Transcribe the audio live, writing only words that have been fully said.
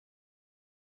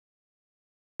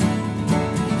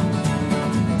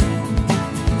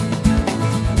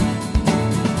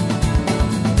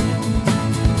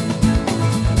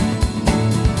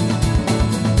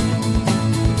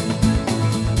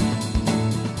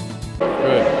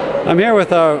I'm here with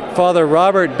Father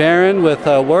Robert Barron with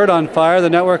Word on Fire. The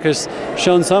network has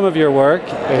shown some of your work,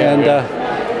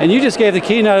 and you just gave the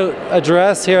keynote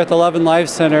address here at the Love and Life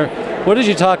Center. What did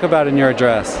you talk about in your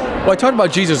address? Well, I talked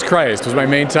about Jesus Christ was my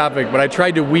main topic, but I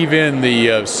tried to weave in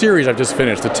the series I've just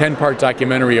finished, the 10-part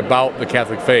documentary about the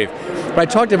Catholic faith. But I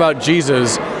talked about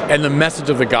Jesus and the message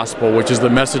of the gospel, which is the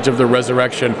message of the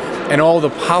resurrection and all the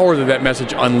power that that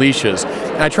message unleashes.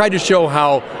 And I tried to show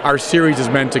how our series is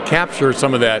meant to capture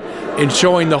some of that in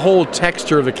showing the whole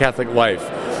texture of the Catholic life.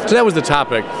 So that was the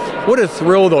topic. What a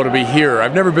thrill, though, to be here.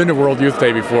 I've never been to World Youth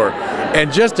Day before.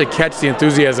 And just to catch the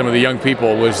enthusiasm of the young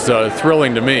people was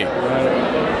thrilling to me.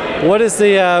 What is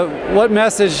what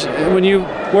message, when you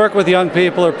work with young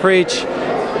people or preach,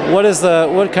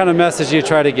 what kind of message do you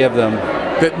try to give them?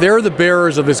 That they're the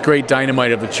bearers of this great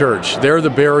dynamite of the church. They're the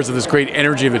bearers of this great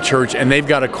energy of the church, and they've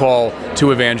got a call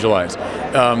to evangelize.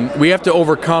 We have to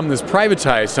overcome this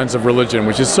privatized sense of religion,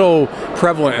 which is so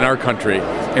prevalent in our country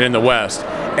and in the West.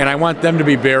 And I want them to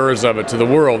be bearers of it to the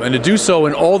world, and to do so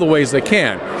in all the ways they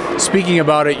can. Speaking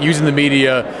about it, using the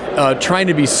media, trying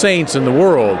to be saints in the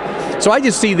world. So I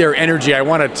just see their energy. I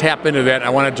want to tap into that.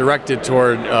 I want to direct it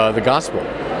toward the gospel.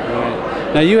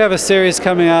 Now you have a series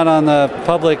coming out on the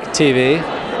public TV.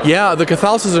 Yeah, the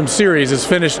Catholicism series is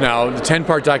finished now, the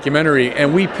 10-part documentary,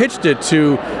 and we pitched it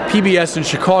to PBS in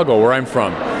Chicago, where I'm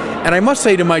from. And I must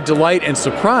say, to my delight and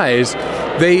surprise,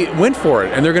 they went for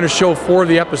it, and they're going to show 4 of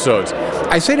the episodes.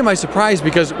 I say to my surprise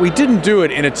because we didn't do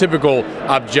it in a typical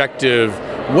objective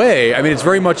way. I mean, it's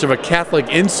very much of a Catholic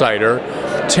insider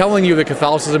telling you that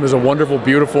Catholicism is a wonderful,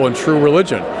 beautiful, and true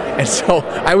religion. And so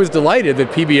I was delighted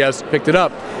that PBS picked it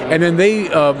up. And then they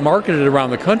marketed it around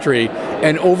the country,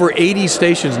 and over 80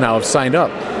 stations now have signed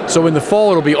up. So in the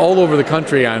fall, it'll be all over the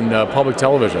country on public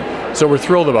television. So we're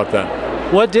thrilled about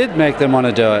that. What did make them want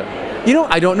to do it? You know,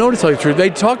 I don't know, to tell you the truth. They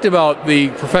talked about the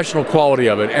professional quality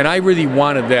of it, and I really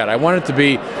wanted that. I wanted it to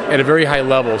be at a very high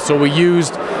level. So we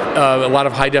used a lot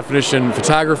of high-definition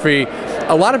photography.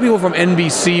 A lot of people from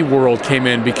NBC world came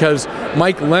in because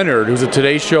Mike Leonard, who's a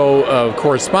Today Show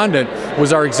correspondent,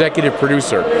 was our executive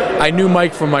producer. I knew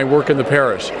Mike from my work in the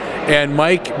parish, and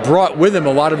Mike brought with him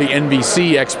a lot of the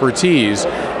NBC expertise.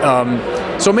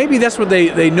 So maybe that's what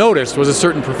they noticed, was a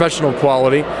certain professional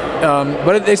quality.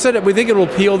 But they said that we think it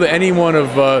will appeal to anyone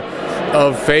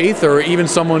of faith, or even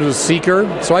someone who's a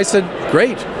seeker. So I said,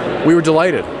 great. We were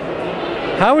delighted.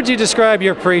 How would you describe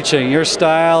your preaching, your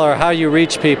style, or how you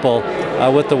reach people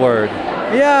with the Word?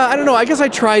 Yeah, I don't know. I guess I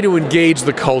try to engage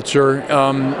the culture,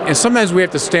 and sometimes we have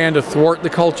to stand to thwart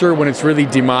the culture when it's really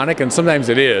demonic, and sometimes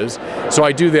it is. So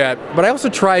I do that. But I also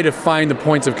try to find the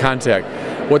points of contact,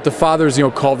 what the fathers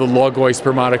call the logoi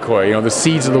spermatikoi, the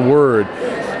seeds of the Word,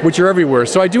 which are everywhere.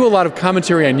 So I do a lot of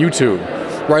commentary on YouTube,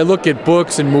 where I look at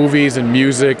books and movies and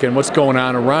music and what's going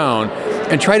on around,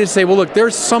 and try to say, well, look,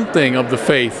 there's something of the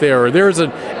faith there, or there's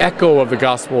an echo of the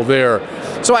gospel there.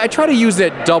 So I try to use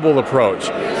that double approach.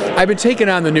 I've been taking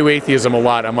on the new atheism a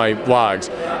lot on my blogs,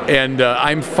 and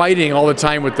I'm fighting all the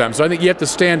time with them. So I think you have to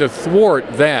stand to thwart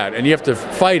that, and you have to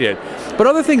fight it. But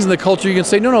other things in the culture, you can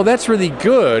say, no, that's really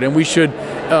good, and we should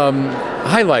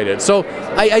highlight it. So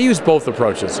I use both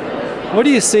approaches. What do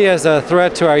you see as a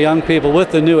threat to our young people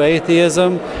with the new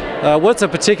atheism? What's a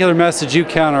particular message you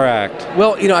counteract?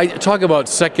 Well, I talk about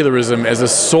secularism as a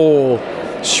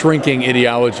soul-shrinking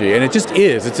ideology, and it just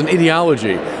is. It's an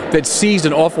ideology that seized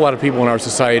an awful lot of people in our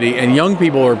society, and young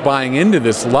people are buying into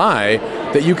this lie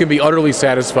that you can be utterly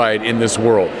satisfied in this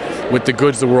world with the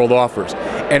goods the world offers.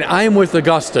 And I'm with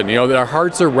Augustine, that our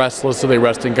hearts are restless, so they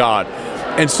rest in God.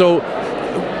 And so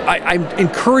I'm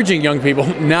encouraging young people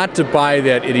not to buy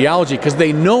that ideology, because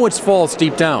they know it's false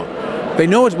deep down. They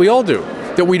know we all do,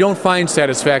 that we don't find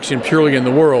satisfaction purely in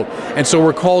the world, and so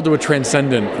we're called to a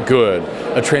transcendent good,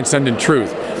 a transcendent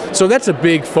truth. So that's a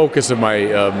big focus of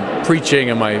my preaching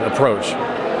and my approach.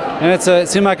 And it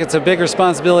seems like it's a big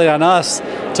responsibility on us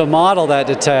to model that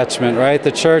detachment, right?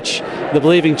 The church, the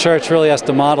believing church really has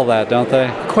to model that, don't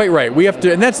they? Quite right. We have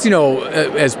to, and that's,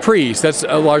 as priests, that's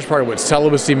a large part of what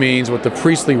celibacy means, what the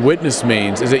priestly witness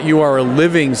means, is that you are a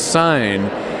living sign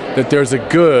that there's a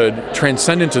good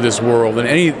transcendent to this world, and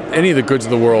any of the goods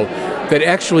of the world, that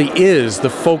actually is the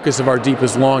focus of our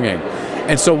deepest longing.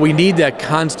 And so we need that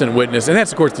constant witness, and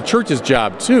that's, of course, the church's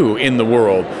job, too, in the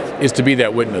world, is to be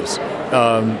that witness.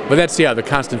 But that's, the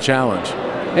constant challenge.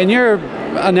 In your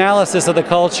analysis of the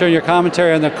culture, your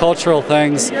commentary on the cultural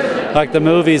things, like the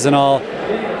movies and all,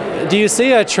 do you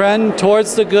see a trend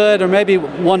towards the good, or maybe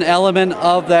one element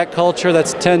of that culture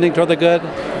that's tending toward the good?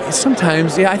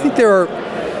 Sometimes, I think there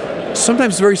are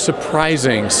sometimes very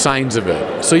surprising signs of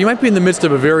it. So you might be in the midst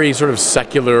of a very sort of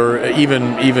secular,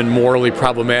 even morally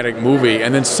problematic movie,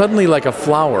 and then suddenly, like a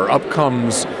flower, up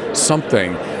comes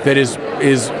something that is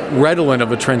redolent of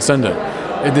the transcendent.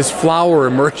 And this flower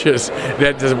emerges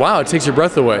that says, wow, it takes your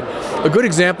breath away. A good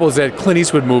example is that Clint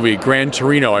Eastwood movie, Gran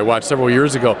Torino, I watched several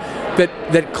years ago,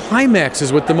 that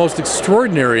climaxes with the most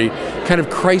extraordinary kind of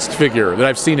Christ figure that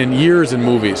I've seen in years in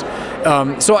movies.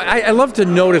 So I love to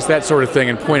notice that sort of thing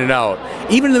and point it out.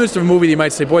 Even in the midst of a movie, you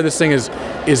might say, boy, this thing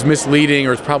is misleading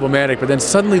or it's problematic, but then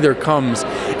suddenly there comes,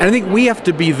 and I think we have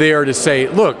to be there to say,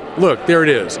 look, there it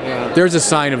is. Yeah. There's a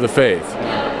sign of the faith.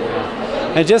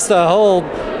 And just the whole,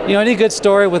 any good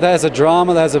story that has a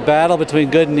drama, that has a battle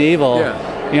between good and evil,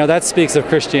 that speaks of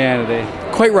Christianity.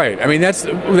 Quite right. I mean, that's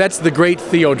the great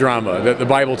theodrama that the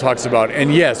Bible talks about.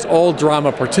 And yes, all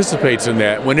drama participates in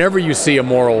that. Whenever you see a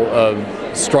moral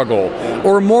struggle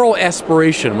or a moral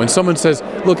aspiration, when someone says,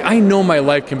 look, I know my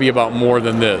life can be about more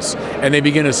than this, and they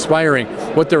begin aspiring,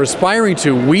 what they're aspiring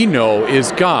to, we know,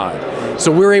 is God. So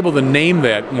we're able to name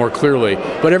that more clearly,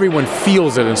 but everyone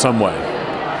feels it in some way.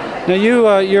 Now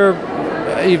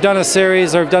you've done a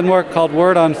series or done work called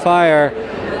Word on Fire.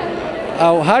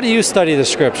 How do you study the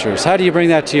Scriptures? How do you bring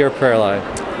that to your prayer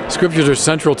life? Scriptures are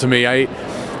central to me.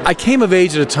 I came of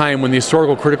age at a time when the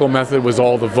historical critical method was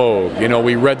all the vogue.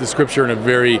 We read the Scripture in a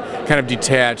very kind of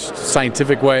detached,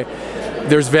 scientific way.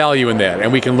 There's value in that,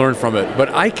 and we can learn from it. But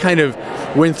I kind of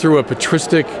went through a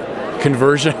patristic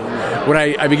conversion when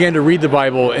I began to read the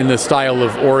Bible in the style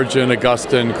of Origen,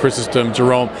 Augustine, Chrysostom,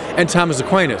 Jerome, and Thomas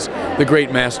Aquinas, the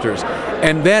great masters.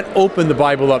 And that opened the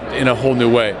Bible up in a whole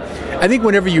new way. I think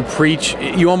whenever you preach,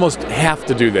 you almost have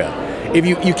to do that. If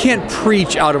you can't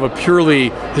preach out of a purely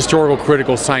historical,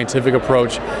 critical, scientific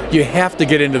approach, you have to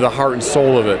get into the heart and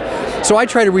soul of it. So I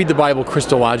try to read the Bible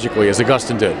Christologically, as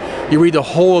Augustine did. You read the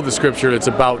whole of the Scripture that's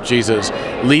about Jesus,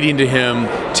 leading to Him,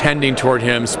 tending toward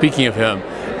Him, speaking of Him.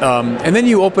 And then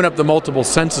you open up the multiple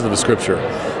senses of the Scripture.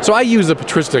 So I use the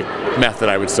patristic method,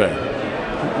 I would say.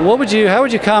 How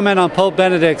would you comment on Pope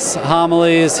Benedict's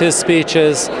homilies, his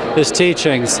speeches, his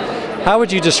teachings? How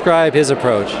would you describe his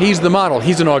approach? He's the model.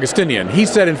 He's an Augustinian. He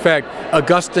said, in fact,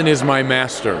 Augustine is my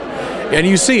master. And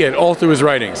you see it all through his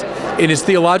writings, in his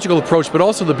theological approach, but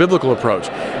also the biblical approach.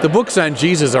 The books on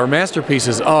Jesus are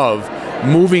masterpieces of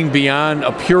moving beyond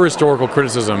a pure historical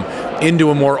criticism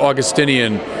into a more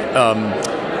Augustinian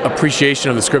appreciation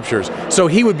of the Scriptures. So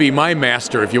he would be my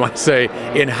master, if you want to say,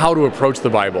 in how to approach the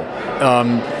Bible.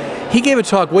 He gave a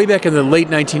talk way back in the late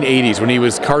 1980s when he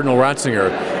was Cardinal Ratzinger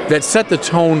that set the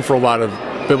tone for a lot of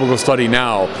biblical study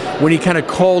now, when he kind of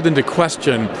called into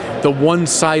question the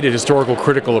one-sided historical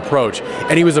critical approach.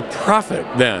 And he was a prophet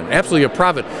then, absolutely a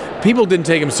prophet. People didn't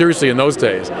take him seriously in those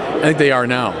days. I think they are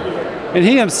now. And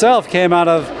he himself came out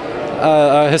of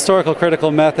a historical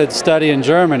critical method study in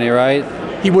Germany, right?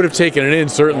 He would have taken it in,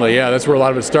 certainly, yeah, that's where a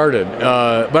lot of it started.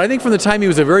 But I think from the time he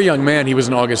was a very young man, he was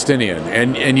an Augustinian,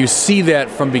 and you see that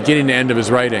from beginning to end of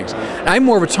his writings. I'm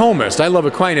more of a Thomist. I love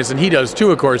Aquinas, and he does too,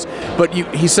 of course, but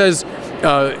he says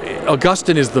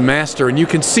Augustine is the master, and you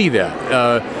can see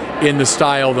that in the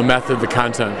style, the method, the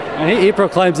content. And he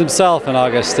proclaims himself an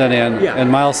Augustinian in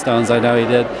Milestones, I know he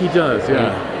did. He does,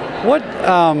 yeah. What,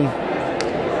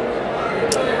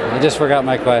 I just forgot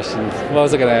my question. What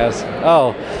was I going to ask?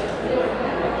 Oh.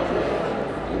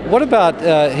 What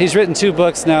about, he's written 2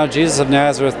 books now, Jesus of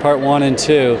Nazareth, Part 1 and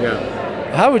 2.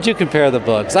 Yeah. How would you compare the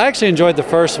books? I actually enjoyed the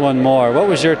first one more. What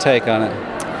was your take on it?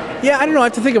 Yeah, I don't know. I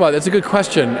have to think about it. That's a good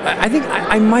question. I think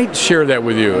I might share that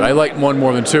with you. I like one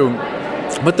more than 2.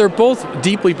 But they're both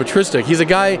deeply patristic. He's a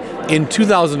guy in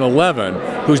 2011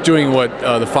 who's doing what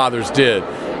the fathers did.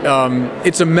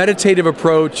 It's a meditative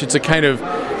approach. It's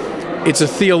a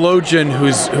theologian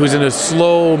who's in a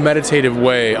slow, meditative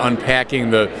way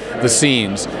unpacking the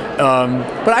scenes.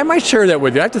 But I might share that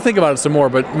with you. I have to think about it some more,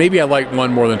 but maybe I like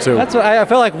one more than 2. That's what I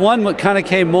feel like. One kind of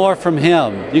came more from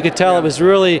him. You could tell it was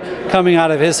really coming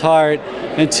out of his heart.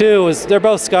 And 2 was, they're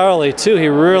both scholarly too. He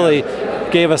really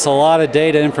gave us a lot of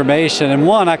data information. And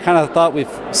 1, I kind of thought we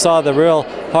saw the real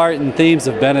heart and themes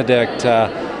of Benedict.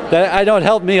 That I know it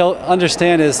helped me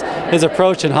understand his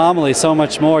approach and homily so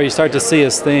much more. You start to see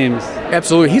his themes.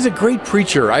 Absolutely. He's a great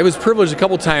preacher. I was privileged a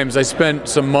couple times. I spent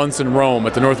some months in Rome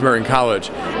at the North American College,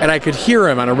 and I could hear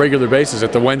him on a regular basis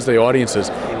at the Wednesday audiences.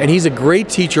 And he's a great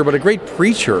teacher, but a great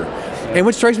preacher. And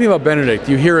what strikes me about Benedict,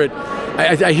 you hear it,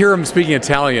 I hear him speaking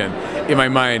Italian in my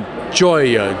mind.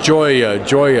 Gioia, gioia,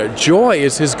 gioia. Joy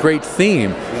is his great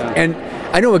theme. Yeah. And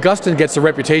I know Augustine gets a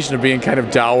reputation of being kind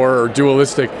of dour or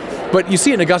dualistic, but you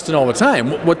see it in Augustine all the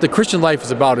time. What the Christian life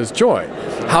is about is joy.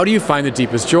 How do you find the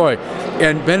deepest joy?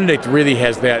 And Benedict really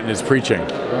has that in his preaching.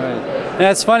 Right. And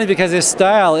that's funny because his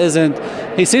style isn't,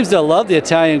 he seems to love the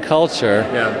Italian culture.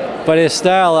 Yeah. But his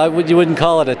style, you wouldn't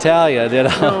call it Italian, you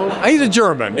know? No, he's a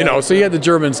German, you know, so he had the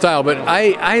German style. But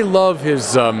I love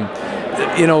his,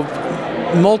 you know,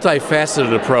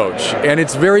 multifaceted approach. And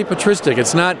it's very patristic.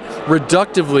 It's not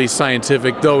reductively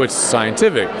scientific, though it's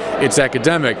scientific. It's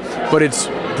academic. But it's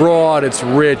broad, it's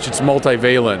rich, it's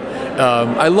multivalent.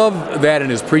 I love that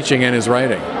in his preaching and his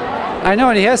writing. I know,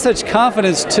 and he has such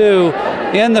confidence, too,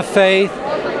 in the faith.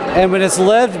 And when it's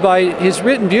lived by, he's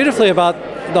written beautifully about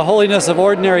the holiness of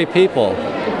ordinary people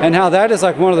and how that is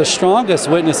like one of the strongest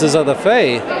witnesses of the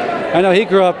faith. I know he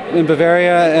grew up in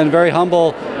Bavaria and very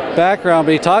humble background,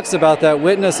 but he talks about that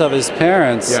witness of his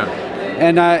parents. Yeah.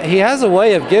 And he has a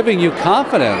way of giving you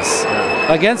confidence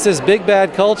against this big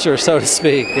bad culture, so to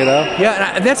speak, you know?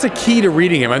 Yeah, and that's the key to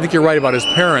reading him. I think you're right about his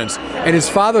parents and his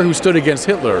father who stood against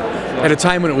Hitler at a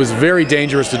time when it was very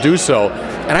dangerous to do so.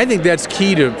 And I think that's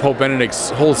key to Pope Benedict's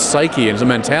whole psyche and his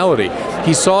mentality.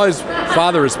 He saw his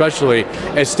father especially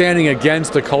as standing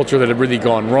against a culture that had really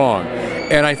gone wrong.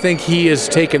 And I think he has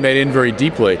taken that in very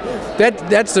deeply.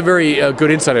 That's a very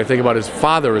good insight, I think, about his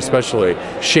father especially,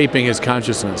 shaping his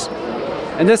consciousness.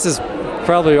 And this is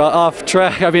probably off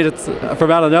track, I mean, it's from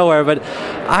out of nowhere, but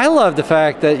I love the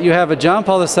fact that you have a John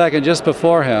Paul II just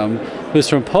before him, who's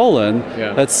from Poland,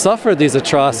 that suffered these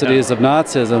atrocities of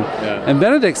Nazism, and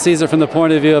Benedict sees it from the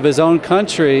point of view of his own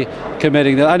country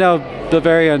committing that. I know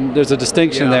Bavarian, there's a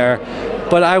distinction there,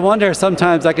 but I wonder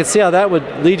sometimes, I could see how that would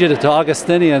lead you to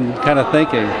Augustinian kind of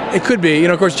thinking. It could be. You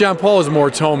know, of course, John Paul is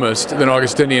more Thomist than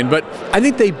Augustinian, but I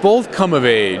think they both come of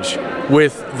age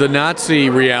with the Nazi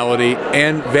reality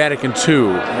and Vatican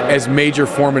II as major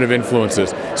formative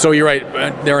influences. So you're right,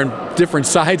 they're on different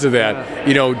sides of that,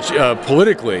 you know,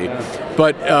 politically,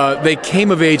 but they came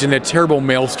of age in that terrible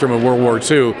maelstrom of World War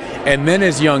II, and then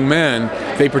as young men,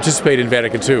 they participate in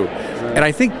Vatican II. And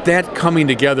I think that coming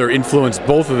together influenced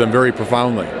both of them very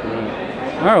profoundly.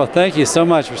 All right, well, thank you so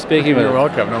much for speaking with me. You're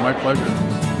welcome. No, my pleasure.